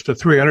 kilohertz to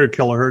 300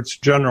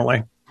 kilohertz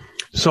generally.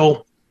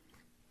 So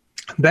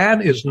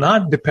that is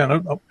not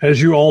dependent,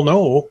 as you all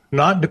know,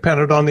 not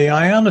dependent on the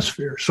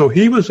ionosphere. So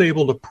he was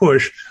able to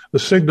push the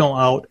signal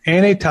out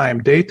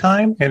anytime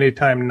daytime,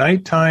 anytime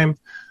nighttime,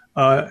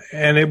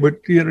 and it would,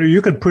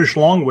 you could push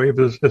long wave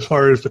as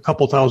far as a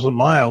couple thousand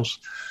miles.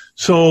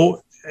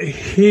 So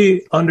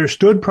he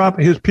understood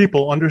his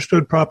people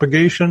understood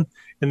propagation,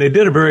 and they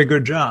did a very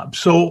good job.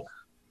 So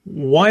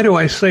why do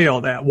I say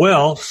all that?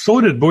 Well,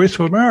 so did Voice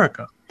of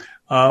America.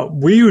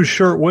 We use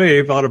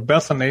shortwave out of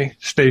Bethany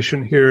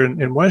Station here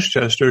in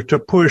Westchester to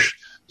push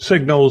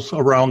signals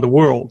around the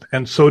world.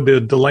 And so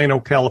did Delano,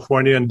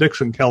 California, and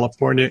Dixon,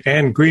 California,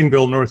 and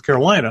Greenville, North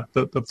Carolina,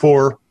 the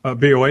four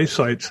VOA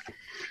sites.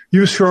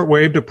 Use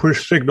shortwave to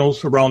push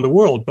signals around the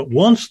world. But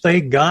once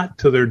they got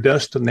to their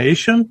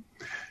destination,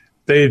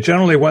 they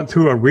generally went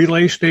through a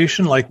relay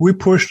station. Like we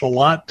pushed a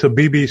lot to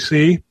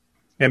BBC,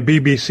 and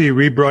BBC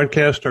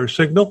rebroadcast our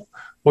signal.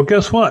 Well,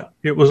 guess what?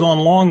 It was on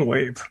long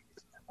wave.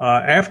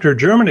 After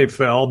Germany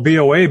fell,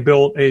 VOA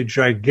built a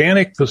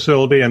gigantic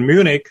facility in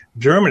Munich,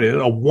 Germany,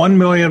 a 1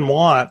 million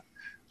watt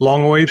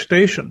long wave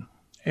station.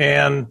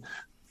 And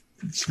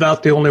it's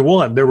not the only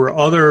one. There were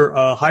other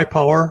high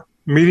power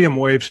medium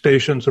wave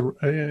stations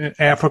in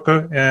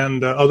Africa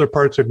and other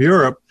parts of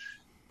Europe,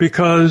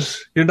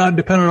 because you're not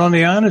dependent on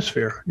the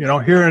ionosphere.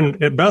 Here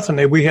at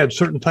Bethany, we had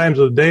certain times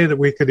of the day that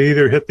we could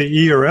either hit the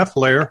E or F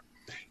layer.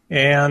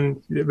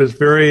 And it was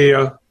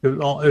it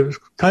was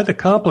kind of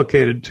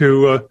complicated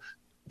to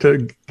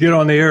get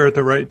on the air at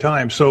the right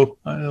time. So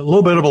a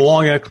little bit of a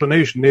long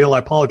explanation, Neil. I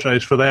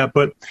apologize for that.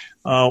 But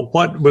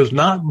what was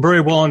not very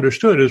well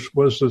understood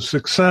was the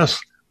success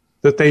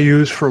that they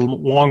use for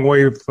long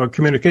wave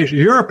communication.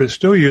 Europe is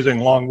still using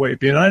long wave.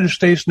 The United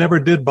States never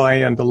did buy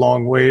into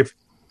long wave.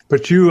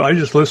 But I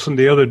just listened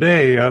the other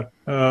day.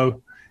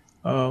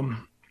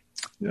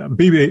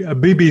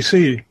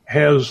 BBC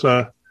has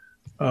a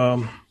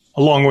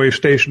long wave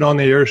station on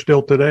the air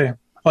still today.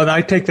 And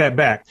I take that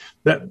back.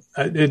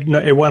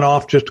 It went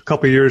off just a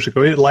couple of years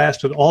ago. It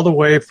lasted all the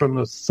way from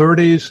the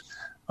 30s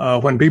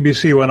when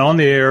BBC went on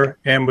the air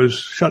and was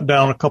shut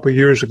down a couple of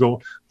years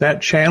ago.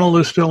 That channel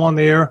is still on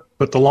the air,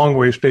 but the long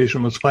wave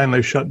station was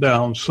finally shut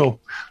down.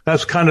 So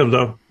that's kind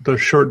of the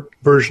short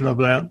version of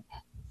that.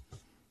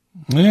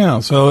 Yeah,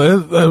 so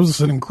it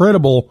was an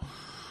incredible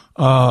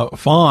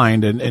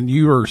find, and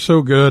you are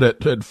so good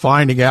at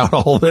finding out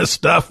all this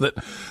stuff that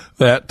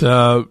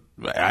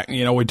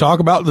we talk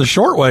about the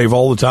shortwave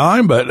all the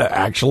time, but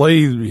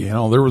actually,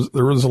 there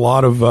was a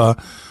lot of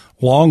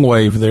long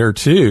wave there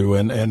too,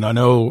 and I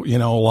know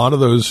a lot of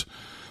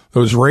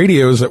those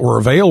radios that were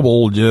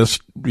available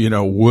just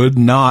would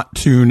not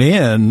tune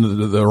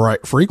in the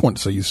right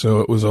frequency,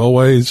 so it was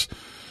always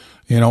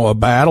a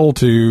battle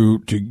to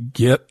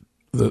get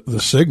the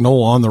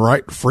signal on the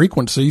right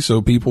frequency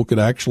so people could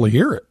actually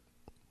hear it.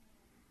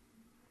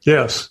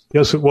 Yes,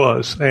 it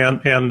was.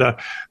 And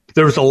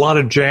there was a lot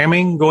of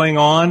jamming going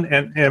on.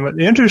 And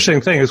the interesting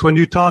thing is when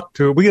we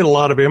get a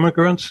lot of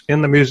immigrants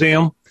in the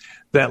museum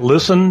that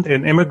listened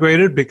and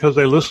immigrated because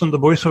they listened to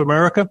Voice of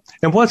America.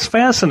 And what's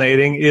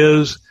fascinating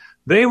is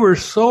they were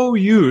so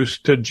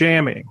used to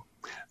jamming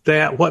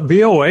that what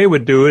VOA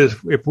would do is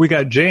if we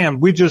got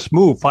jammed, we just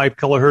move 5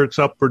 kilohertz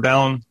up or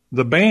down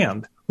the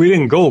band. We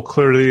didn't go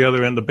clear to the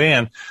other end of the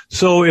band.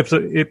 So if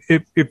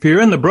you're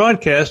in the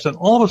broadcast and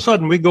all of a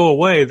sudden we go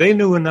away, they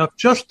knew enough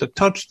just to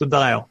touch the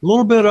dial. A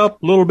little bit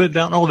up, a little bit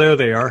down. Oh, there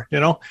they are,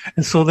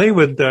 And so they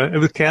would, it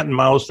was cat and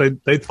mouse.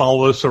 They'd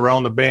follow us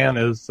around the band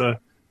as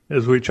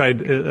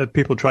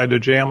people tried to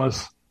jam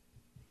us.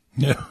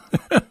 Yeah.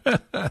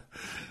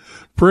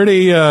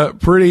 Pretty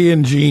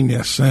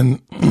ingenious.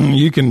 And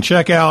you can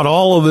check out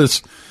all of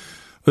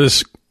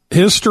this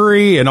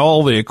history and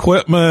all the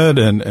equipment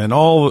and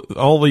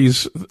all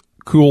these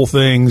cool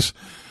things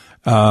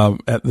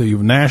at the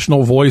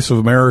National Voice of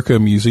America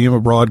Museum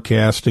of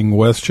Broadcasting,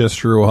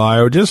 Westchester,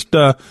 Ohio, just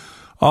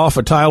off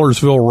of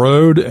Tylersville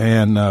Road.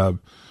 And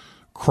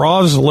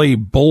Crosley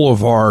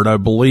Boulevard, I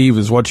believe,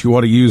 is what you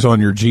want to use on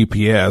your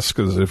GPS,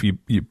 because if you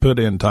put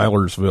in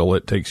Tylersville,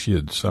 it takes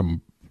you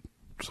some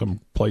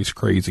place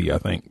crazy, I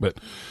think. But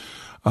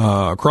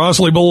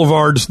Crosley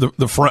Boulevard's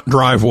the front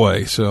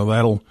driveway,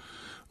 so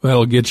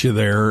that'll get you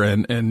there.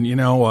 And you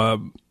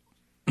know,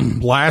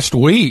 last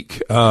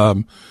week,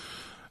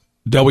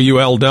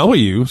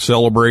 WLW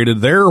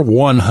celebrated their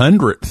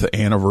 100th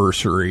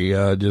anniversary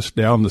just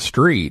down the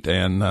street,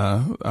 and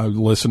I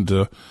listened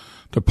to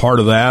part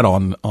of that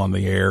on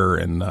the air,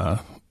 and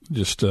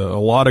just a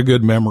lot of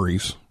good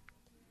memories.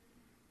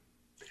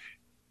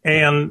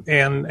 And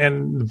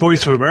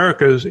Voice of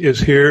America is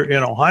here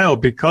in Ohio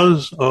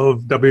because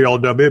of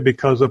WLW,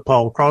 because of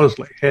Paul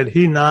Crosley. Had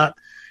he not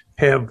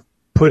have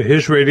put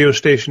his radio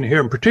station here,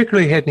 and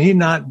particularly had he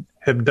not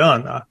have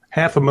done a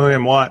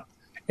 500,000 watt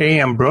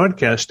AM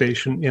broadcast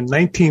station in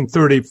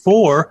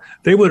 1934,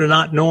 they would have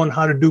not known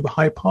how to do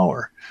high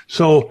power.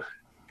 So,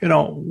 you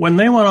know, when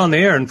they went on the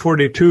air in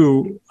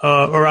 44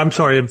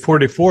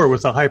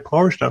 with the high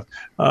power stuff,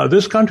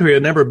 this country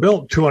had never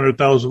built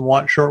 200,000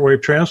 watt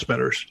shortwave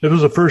transmitters. It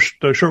was the first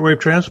shortwave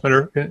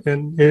transmitter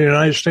in the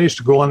United States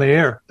to go on the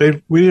air.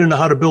 We didn't know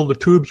how to build the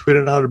tubes. We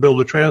didn't know how to build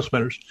the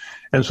transmitters.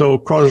 And so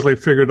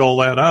Crosley figured all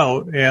that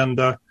out, and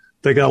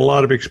they got a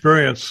lot of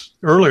experience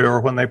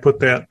earlier when they put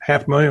that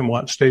 500,000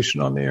 watt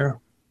station on the air.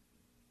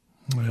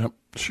 Yep,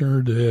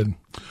 sure did.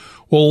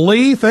 Well,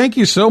 Lee, thank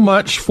you so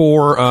much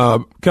for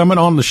coming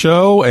on the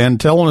show and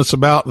telling us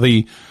about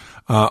the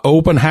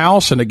open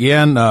house. And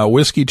again,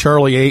 Whiskey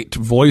Charlie 8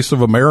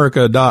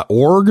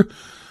 voiceofamerica.org,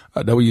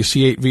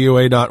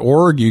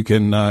 WC8VOA.org. You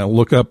can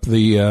look up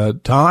the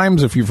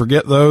times if you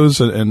forget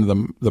those,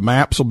 and the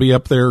maps will be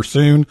up there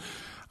soon.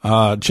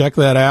 Check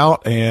that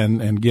out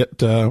and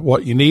get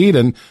what you need,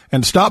 and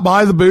stop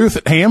by the booth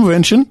at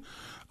Hamvention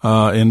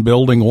in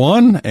Building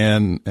 1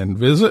 and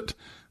visit,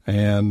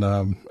 and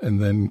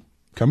then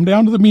come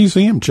down to the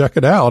museum, check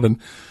it out. And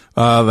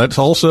that's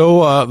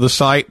also the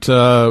site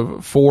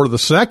for the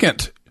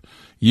second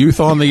Youth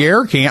on the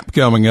Air camp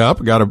coming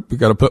up. Got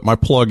to put my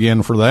plug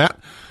in for that.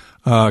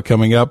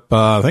 Coming up,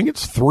 I think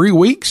it's 3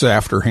 weeks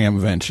after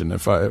Hamvention,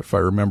 if I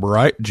remember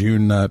right,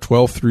 June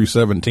 12th through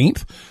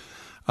 17th.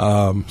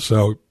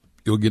 So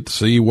you'll get to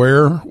see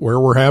where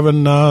we're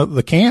having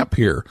the camp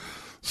here.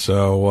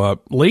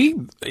 So Lee,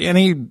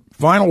 any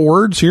final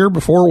words here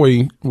before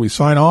we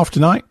sign off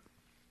tonight?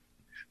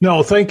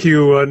 No, thank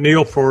you,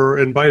 Neil, for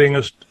inviting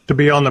us to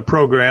be on the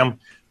program.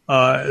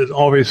 It's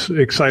always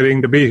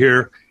exciting to be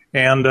here.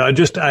 And I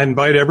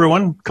invite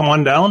everyone, come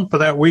on down for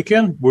that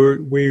weekend.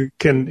 We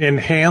can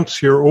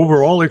enhance your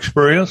overall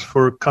experience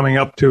for coming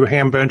up to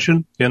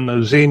Hamvention in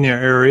the Xenia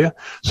area.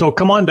 So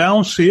come on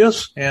down, see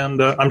us,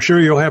 and I'm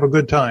sure you'll have a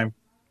good time.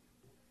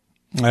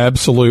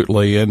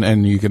 Absolutely.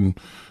 And you can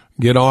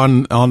get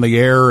on the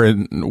air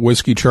and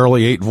Whiskey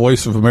Charlie 8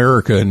 Voice of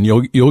America, and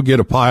you'll get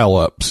a pile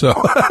up. So,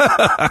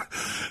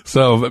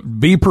 so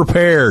be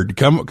prepared.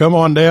 Come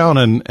on down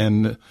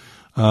and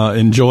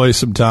enjoy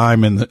some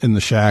time in the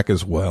shack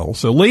as well.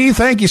 So Lee,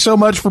 thank you so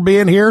much for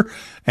being here,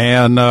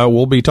 and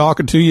we'll be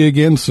talking to you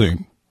again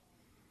soon.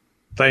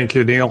 Thank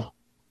you, Neil.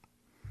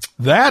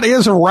 That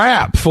is a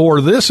wrap for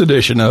this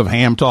edition of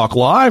Ham Talk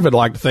Live. I'd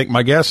like to thank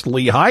my guest,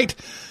 Lee Height,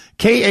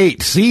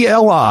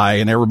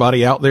 K8CLI, and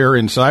everybody out there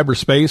in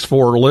cyberspace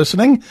for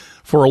listening.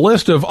 For a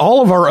list of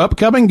all of our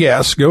upcoming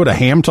guests, go to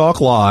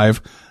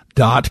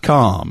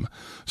hamtalklive.com.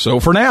 So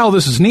for now,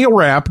 this is Neil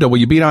Rapp,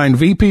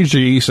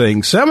 WB9VPG,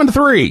 saying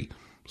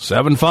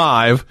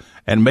 7375,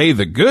 and may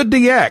the good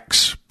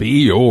DX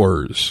be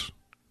yours.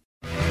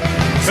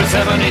 So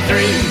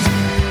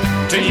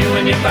 73s to you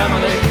and your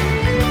family.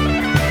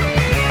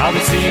 I'll be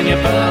seeing you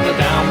further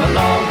down the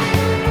log.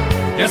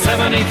 Yeah,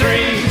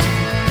 73s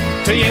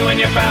to you and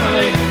your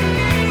family.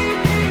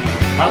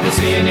 I'll be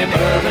seeing you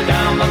further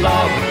down the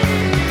log.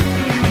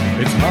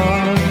 It's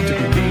hard to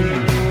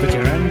believe that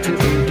you're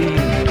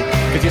anti-Houdini,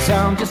 'cause you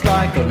sound just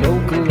like a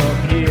local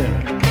up here.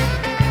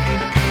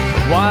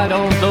 Why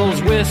don't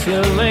those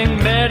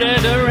whistling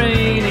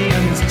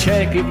Mediterraneans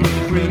check if the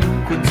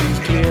frequency's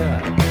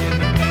clear?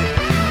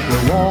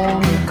 We're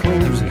warm and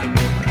cozy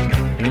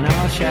in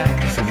our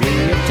shacks, and we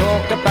have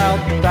talked about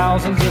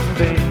thousands of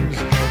things.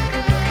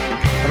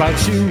 About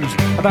shoes,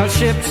 about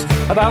ships,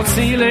 about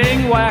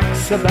sealing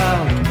wax,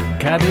 about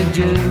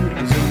cabbages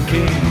and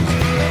kings.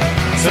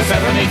 So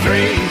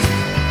 73s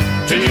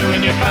to you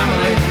and your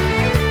family.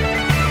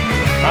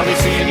 I'll be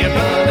seeing you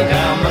further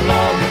down the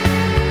log.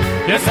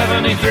 Yeah,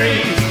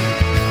 73s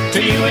to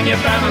you and your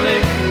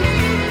family.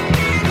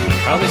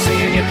 I'll be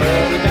seeing you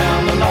further down